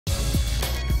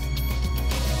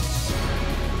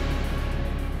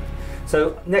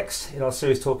So next in our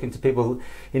series, talking to people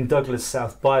in Douglas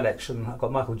South by-election, I've got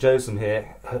Michael Josem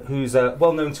here, who's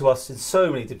well known to us in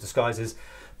so many different disguises,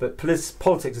 but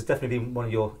politics has definitely been one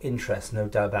of your interests, no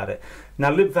doubt about it. Now,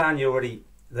 Lib Van, you're already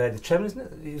the chairman, isn't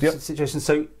it? Yep. Situation.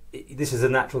 So this is a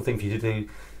natural thing for you to do.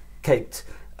 Kate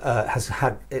has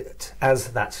had it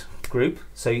as that group,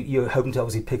 so you're hoping to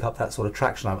obviously pick up that sort of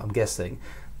traction, I'm guessing.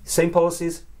 Same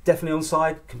policies, definitely on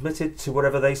side, committed to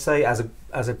whatever they say as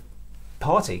a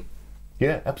party.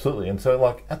 Yeah, absolutely. And so,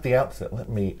 like, at the outset, let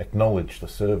me acknowledge the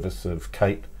service of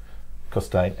Kate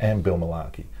Costain and Bill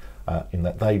Malarkey, in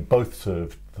that they both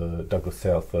served the Douglas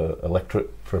South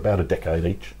electorate for about a decade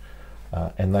each,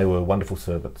 and they were wonderful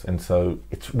servants. And so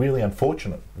it's really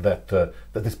unfortunate that that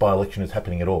this by-election is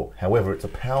happening at all. However, it's a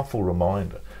powerful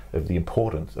reminder of the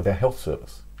importance of our health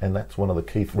service, and that's one of the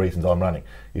key reasons I'm running,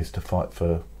 is to fight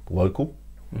for local,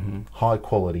 high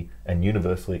quality and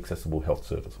universally accessible health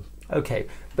services. Okay,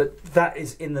 but that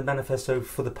is in the manifesto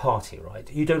for the party, right?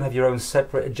 You don't have your own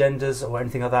separate agendas or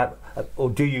anything like that, or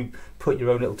do you put your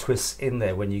own little twists in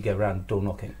there when you go around door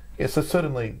knocking? Yeah, so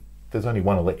certainly there's only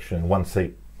one election, one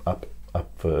seat up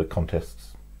for contests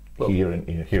here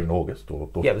in August. Or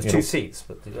yeah, there's two seats,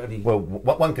 but only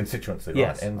one constituency, right?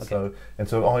 Yes, and okay.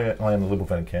 so I am the Liberal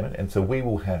Vannin candidate, and so we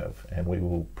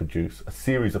will produce a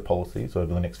series of policies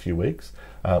over the next few weeks.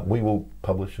 We will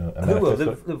publish a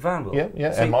manifesto. The Van will.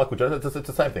 Yeah, so and Michael Josem. It's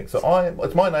the same thing. So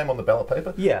it's my name on the ballot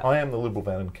paper. Yeah, I am the Liberal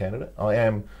Vannin candidate. I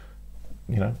am,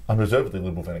 unreservedly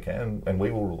Liberal Vannin candidate, and we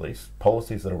will release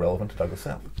policies that are relevant to Douglas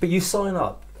South. But you sign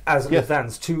up as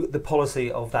Vans to the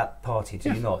policy of that party,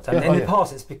 do you not? And in the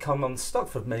past, it's become unstuck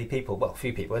for many people, well, a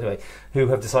few people anyway, who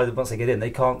have decided once they get in, they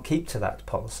can't keep to that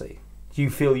policy. Do you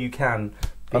feel you can?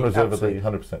 Unreservedly,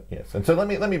 100%, yes. And so let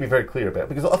me be very clear about it,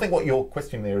 because I think what your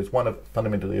question there is one of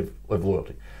fundamentally of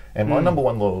loyalty. And my number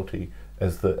one loyalty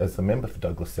as the member for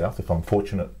Douglas South, if I'm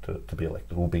fortunate to be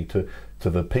elected, will be to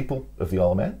the people of the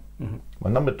Isle of Man.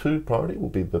 My number two priority will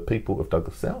be the people of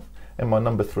Douglas South. And my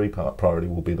number three priority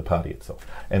will be the party itself.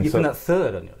 And you've been that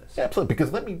third on your list. Yeah, absolutely,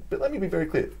 because let me be very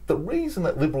clear. The reason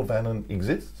that Liberal Vannin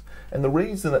exists, and the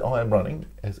reason that I am running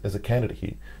as a candidate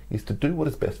here, is to do what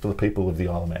is best for the people of the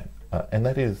Isle of Man. And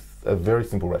that is a very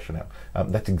simple rationale.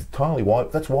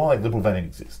 That's why Liberal Vannin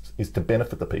exists, is to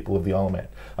benefit the people of the Isle of Man.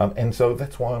 And so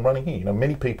that's why I'm running here.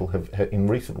 Many people have in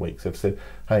recent weeks have said,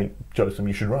 hey, Josem,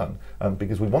 you should run,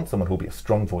 because we want someone who'll be a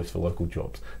strong voice for local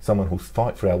jobs, someone who'll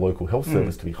fight for our local health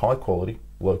service to be high quality,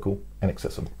 local and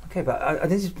accessible. Okay, but I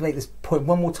need to make this point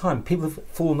one more time. People have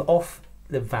fallen off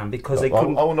Lib Van because they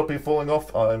couldn't... I will not be falling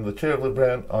off. I am the chair of Lib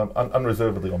Van. I'm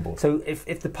unreservedly on board. So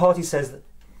if the party says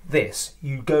this,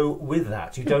 you go with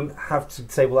that. You don't have to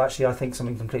say, well, actually, I think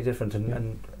something completely different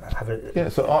and have it. Yeah.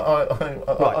 So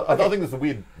I think there's a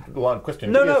weird line of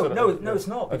question. No, it's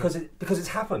not, because it's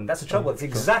happened. That's the trouble. It's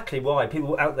exactly why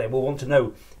people out there will want to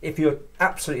know if you're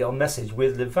absolutely on message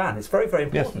with Lib Van. It's very, very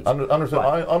important. Yes,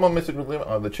 I'm on message with Lib.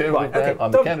 I'm the chair of Lib Van.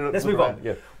 I'm the candidate. Let's move on.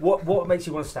 Yeah. What makes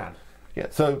you want to stand? Yeah,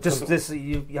 so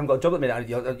you haven't got a job at the minute.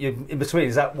 You're in between.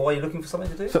 Is that why you're looking for something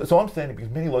to do? So I'm standing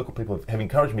because many local people have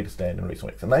encouraged me to stand in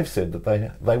recent weeks, and they've said that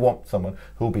they want someone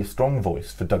who will be a strong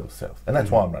voice for Douglas South, and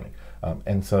that's why I'm running.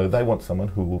 And so they want someone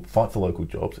who will fight for local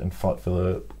jobs and fight for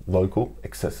the local,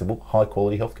 accessible, high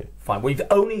quality healthcare. Fine. Well, you've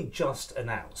only just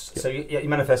announced, so your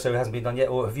manifesto hasn't been done yet,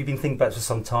 or have you been thinking about it for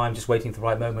some time, just waiting for the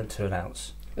right moment to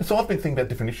announce? And so I've been thinking about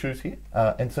different issues here,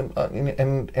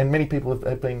 and many people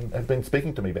have been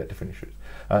speaking to me about different issues.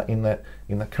 In that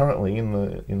currently in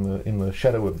the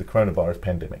shadow of the coronavirus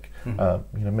pandemic,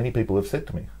 many people have said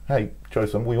to me, "Hey,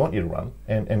 Josem, we want you to run,"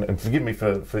 and forgive me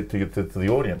to the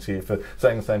audience here for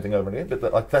saying the same thing over and again,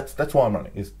 but that's why I'm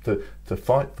running, is to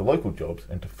fight for local jobs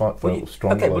and to fight for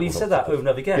strong. Okay, well, you said that over and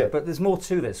over again, but there's more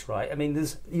to this, right? I mean,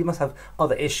 you must have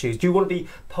other issues. Do you want to be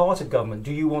part of government?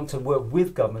 Do you want to work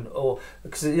with government, or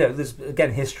because there's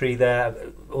again history there,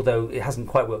 although it hasn't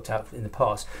quite worked out in the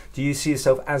past. Do you see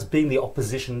yourself as being the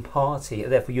opposition party,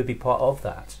 and therefore you'd be part of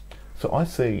that? So I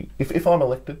see, if I'm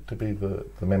elected to be the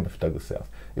member for Douglas South,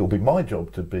 it will be my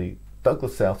job to be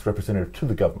Douglas South's representative to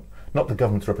the government, not the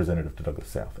government's representative to Douglas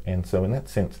South. And so in that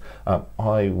sense,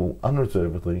 I will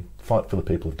unreservedly fight for the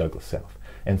people of Douglas South.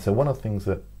 And so one of the things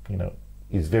that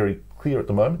is very clear at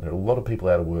the moment, there are a lot of people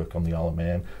out of work on the Isle of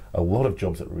Man, a lot of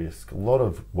jobs at risk, a lot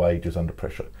of wages under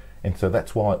pressure. And so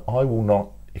that's why I will not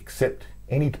accept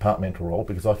any departmental role,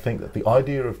 because I think that the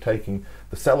idea of taking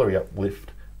the salary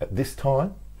uplift at this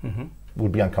time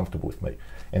would be uncomfortable with me.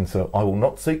 And so I will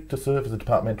not seek to serve as a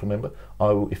departmental member.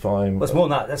 I will, if I'm... Well, it's more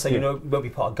than that. Let's say you won't be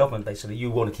part of government, basically. You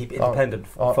want to keep it independent.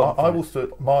 I will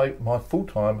serve. My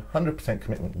full-time, 100%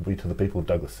 commitment will be to the people of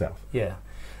Douglas South. Yeah.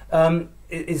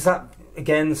 Is that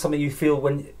again, something you feel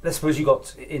when, let's suppose you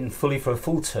got in fully for a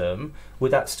full term,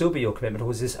 would that still be your commitment, or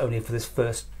was this only for this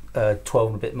first 12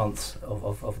 and a bit months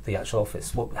of the actual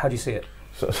office? How do you see it?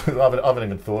 So I haven't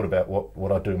even thought about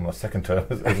what I do in my second term.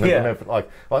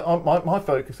 My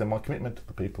focus and my commitment to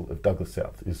the people of Douglas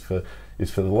South is for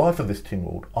the life of this tin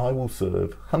world. I will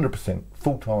serve 100%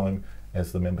 full time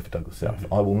as the member for Douglas South.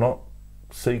 Mm-hmm. I will not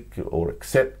seek or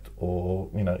accept, or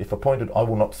if appointed, I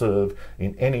will not serve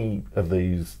in any of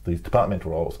these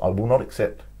departmental roles. I will not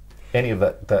accept any of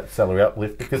that salary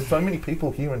uplift, because so many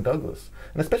people here in Douglas,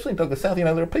 and especially in Douglas South,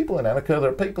 there are people in Annika, there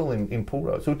are people in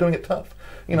Pulrose who are doing it tough.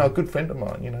 A good friend of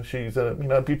mine, she's a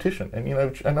beautician,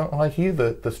 and I hear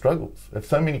the struggles of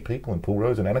so many people in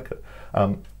Pulrose and Annika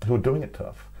who are doing it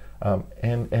tough,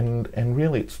 and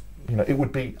really it's it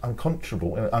would be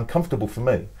unconscionable and uncomfortable for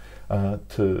me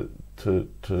to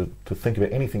think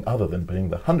about anything other than being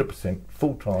the 100%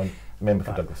 full-time member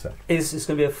for Douglas South. Is this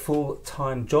going to be a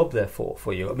full-time job, therefore,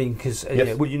 for you? I mean, because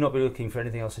yes. Will you not be looking for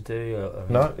anything else to do?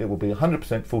 No, it will be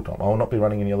 100% full-time. I will not be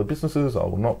running any other businesses. I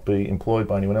will not be employed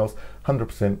by anyone else.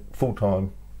 100%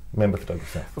 full-time member for Douglas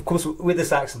South. Of course, with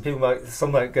this accent,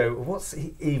 some might go, what's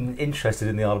he even interested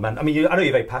in the Isle of Man? I mean, I know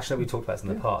you're very passionate, we've talked about this in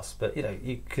the past, but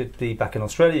you could be back in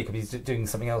Australia, you could be doing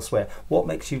something elsewhere. What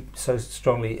makes you so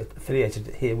strongly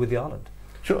affiliated here with the island?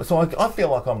 Sure, so I feel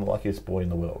like I'm the luckiest boy in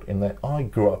the world, in that I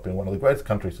grew up in one of the greatest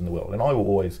countries in the world, and I will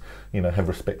always, have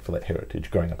respect for that heritage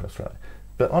growing up in Australia.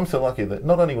 But I'm so lucky that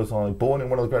not only was I born in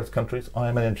one of the greatest countries,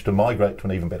 I managed to migrate to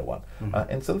an even better one. Mm-hmm.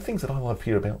 And so the things that I love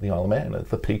here about the Isle of Man are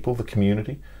the people, the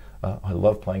community. I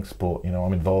love playing sport.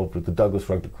 I'm involved with the Douglas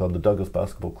Rugby Club, the Douglas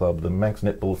Basketball Club, the Manx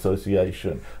Netball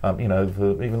Association,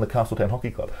 even the Castletown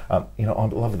Hockey Club. I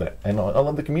love that, and I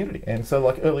love the community. And so,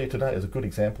 like earlier today, is a good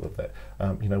example of that.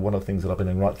 One of the things that I've been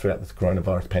in right throughout this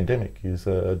coronavirus pandemic is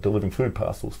delivering food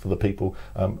parcels for the people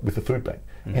with the food bank.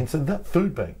 Mm. And so that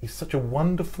food bank is such a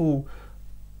wonderful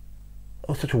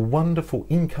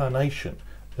incarnation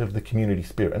of the community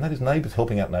spirit, and that is neighbours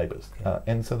helping out neighbours.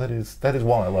 And so that is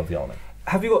why I love the Isle of Man.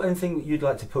 Have you got anything you'd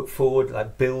like to put forward,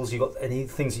 like bills? You got any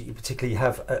things that you particularly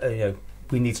have?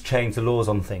 We need to change the laws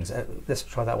on things. Let's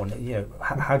try that one.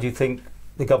 How do you think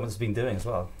the government's been doing as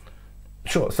well?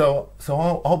 Sure. So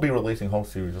I'll be releasing a whole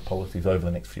series of policies over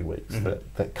the next few weeks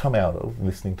that come out of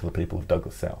listening to the people of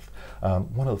Douglas South.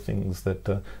 One of the things that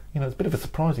is a bit of a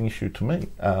surprising issue to me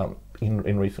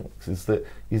in recent weeks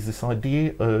is this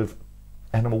idea of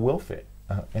animal welfare.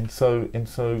 And so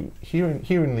here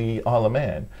in the Isle of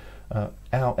Man,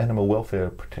 our animal welfare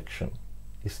protection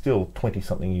is still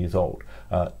 20-something years old.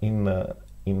 In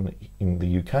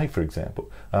the UK, for example,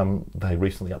 they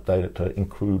recently updated to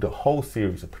include a whole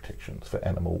series of protections for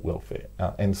animal welfare.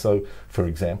 And so, for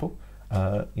example,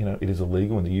 it is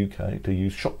illegal in the UK to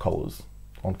use shock collars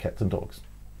on cats and dogs.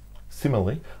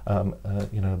 Similarly,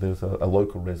 there's a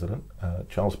local resident,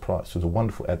 Charles Price, who's a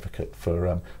wonderful advocate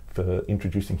for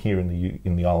introducing here in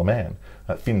the Isle of Man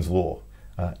Finn's Law.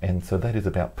 And so that is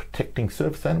about protecting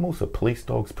service animals, so police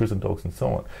dogs, prison dogs, and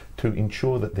so on, to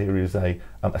ensure that there is a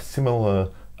similar,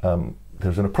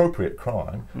 there's an appropriate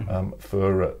crime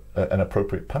for an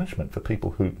appropriate punishment for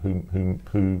people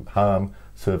who harm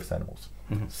service animals.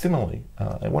 Mm-hmm. Similarly,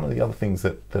 and one of the other things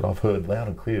that I've heard loud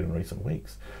and clear in recent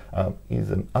weeks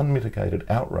is an unmitigated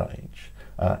outrage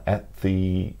at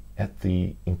the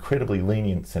incredibly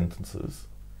lenient sentences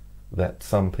that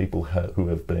some people who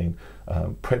have been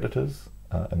predators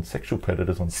and sexual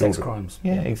predators on children. Sex crimes.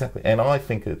 Yeah, exactly. And I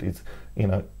think it is,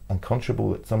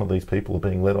 unconscionable that some of these people are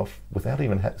being let off without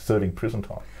even serving prison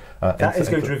time. That is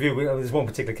going to review. There's one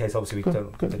particular case, obviously, we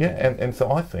don't. Good. Yeah, and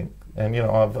so I think, and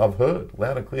I've heard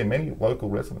loud and clear, many local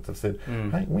residents have said,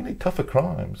 hey, we need tougher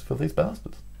crimes for these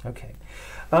bastards. Okay.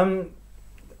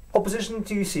 Opposition,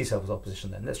 do you see yourself as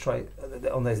opposition then? Let's try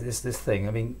on this thing.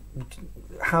 I mean,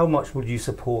 how much would you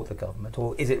support the government,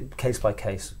 or is it case by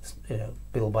case,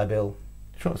 bill by bill?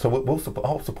 Sure. So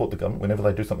I'll support the government whenever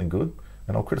they do something good,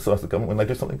 and I'll criticise the government when they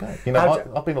do something bad.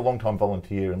 I've been a long time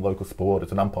volunteer in local sport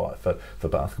as an umpire for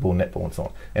basketball, netball, and so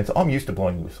on. And so I'm used to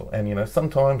blowing the whistle. And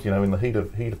sometimes in the heat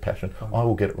of passion, I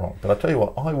will get it wrong. But I tell you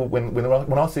what, I will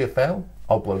when I see a foul,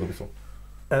 I'll blow the whistle.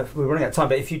 We're running out of time,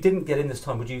 but if you didn't get in this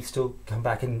time, would you still come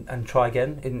back and try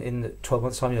again in the 12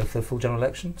 months' time, for the full general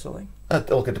election sort of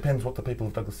thing? Look, it depends what the people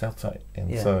of Douglas South say,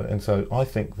 and so I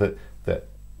think that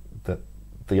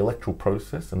the electoral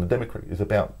process and the democracy is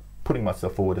about putting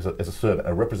myself forward as a servant,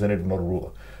 a representative, not a ruler.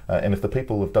 And if the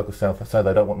people of Douglas South say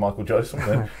they don't want Michael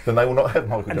Josem, then they will not have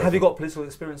Michael Josem. And have you got political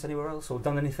experience anywhere else, or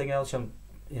done anything else?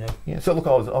 Yeah, so look,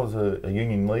 I was a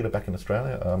union leader back in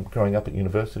Australia, growing up at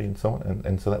university and so on,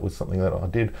 and so that was something that I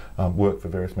did. Work for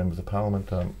various members of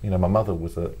Parliament. My mother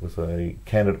was a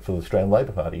candidate for the Australian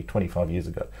Labor Party 25 years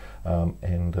ago,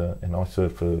 and I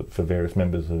served for various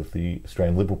members of the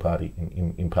Australian Liberal Party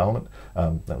in Parliament.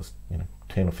 That was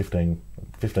 10 or 15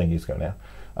 years ago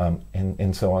now,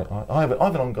 and so I have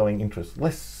an ongoing interest,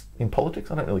 less in politics.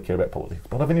 I don't really care about politics,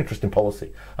 but I have an interest in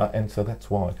policy, and so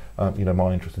that's why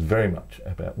my interest is very much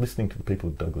about listening to the people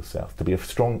of Douglas South, to be a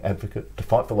strong advocate, to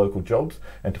fight for local jobs,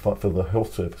 and to fight for the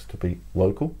health service to be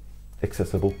local,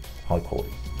 accessible, high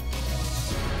quality.